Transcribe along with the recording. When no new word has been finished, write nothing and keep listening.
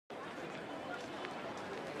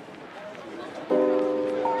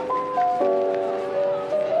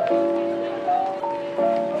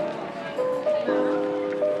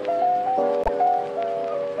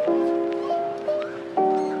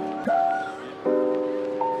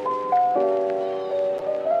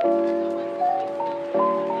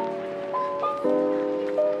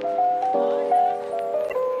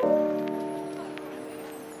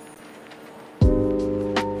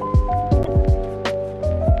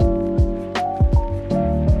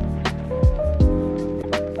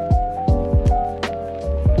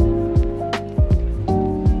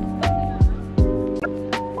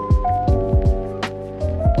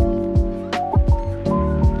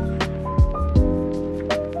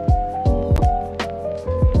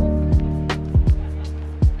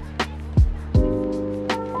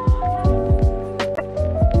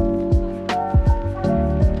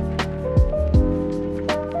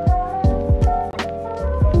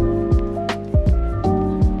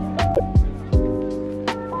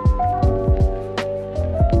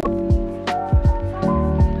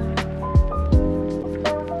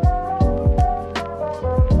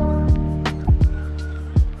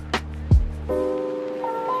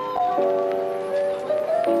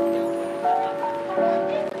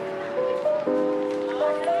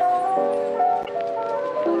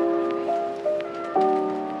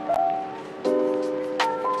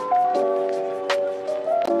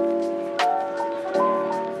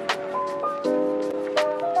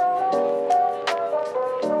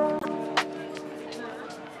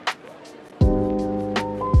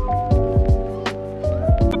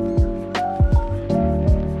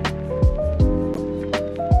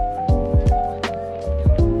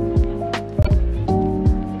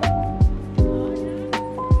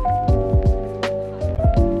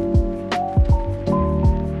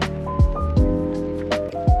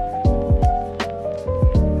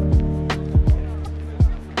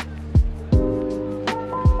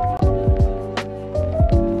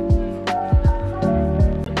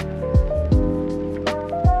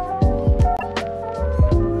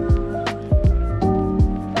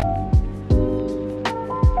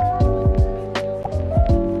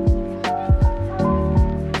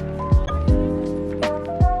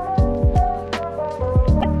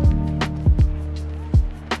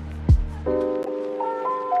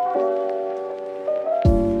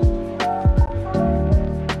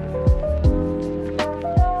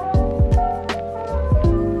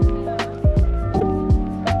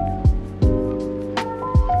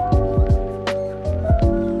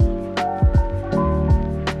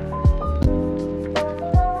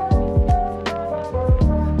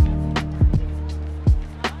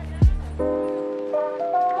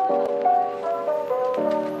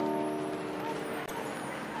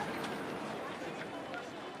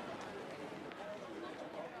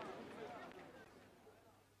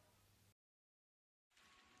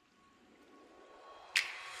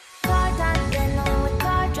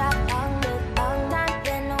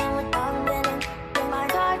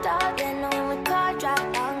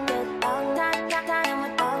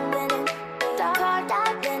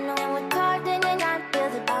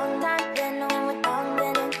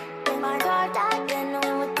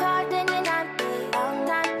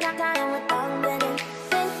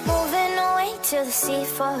sea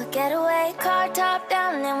for a getaway. Car top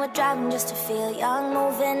down and we're driving just to feel young.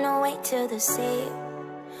 Moving away to the sea,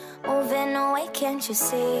 moving away, can't you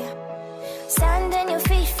see? Sand in your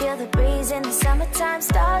feet, feel the breeze in the summertime.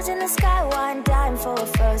 Stars in the sky, one dime for a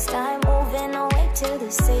first time. Moving away to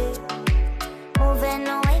the sea, moving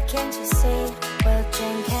away, can't you see? We'll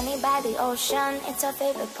drink honey by the ocean, it's our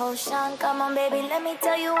favorite potion. Come on baby, let me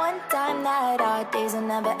tell you one time that our days will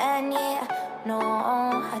never end, yeah. No,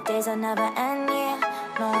 our days will never end, yeah.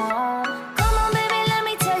 No. Come on baby, let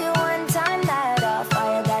me tell you one time that our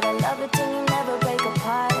fire got a love it till you never break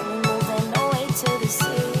apart. And we moving away to the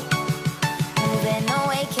sea, moving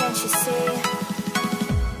away, can't you see?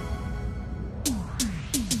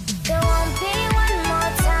 There won't be one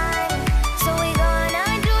more time, so we gonna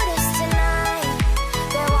do this tonight.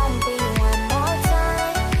 There won't be one more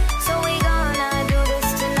time, so we gonna do this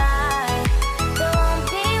tonight. There won't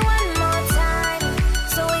be one more time,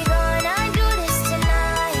 so we gonna do this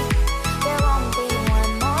tonight. There won't be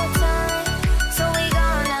one more time, so we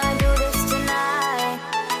gonna do this tonight.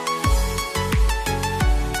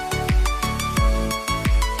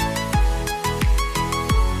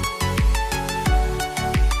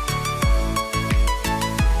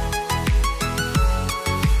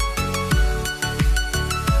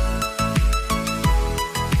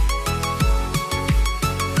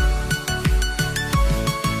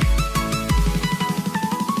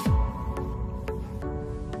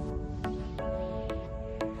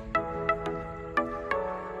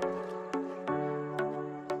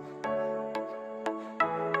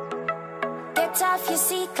 Get off your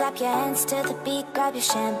seat, clap your hands to the beat. Grab your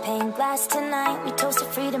champagne glass tonight. We toast to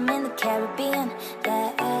freedom in the Caribbean,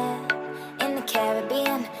 yeah. In the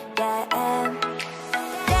Caribbean, yeah.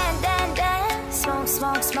 Dan, dan, dan, smoke,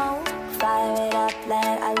 smoke, smoke. Fire it up,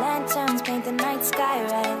 let our lanterns paint the night sky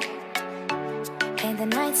red. Paint the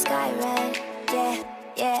night sky red, yeah,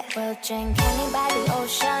 yeah. We'll drink honey by the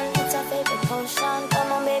ocean, it's our favorite potion.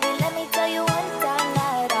 Come on baby,